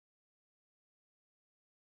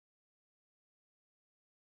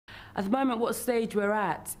At the moment, what stage we're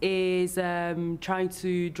at is trying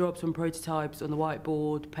to draw up some prototypes on the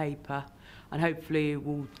whiteboard paper, and hopefully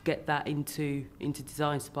we'll get that into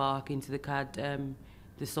DesignSpark, into the CAD,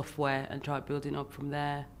 the software, and try building up from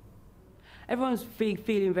there. Everyone's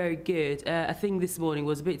feeling very good. I think this morning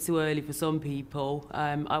was a bit too early for some people.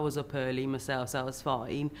 I was up early myself, so I was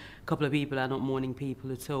fine. A couple of people are not morning people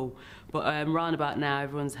at all. But round about now,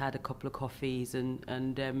 everyone's had a couple of coffees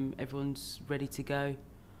and everyone's ready to go.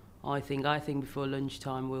 I think before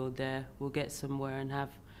lunchtime we'll get somewhere and have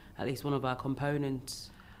at least one of our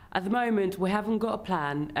components. At the moment we haven't got a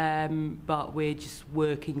plan, but we're just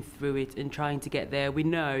working through it and trying to get there. We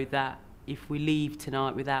know that if we leave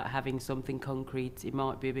tonight without having something concrete, it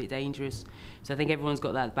might be a bit dangerous. So I think everyone's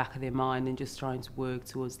got that at the back of their mind and just trying to work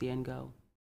towards the end goal.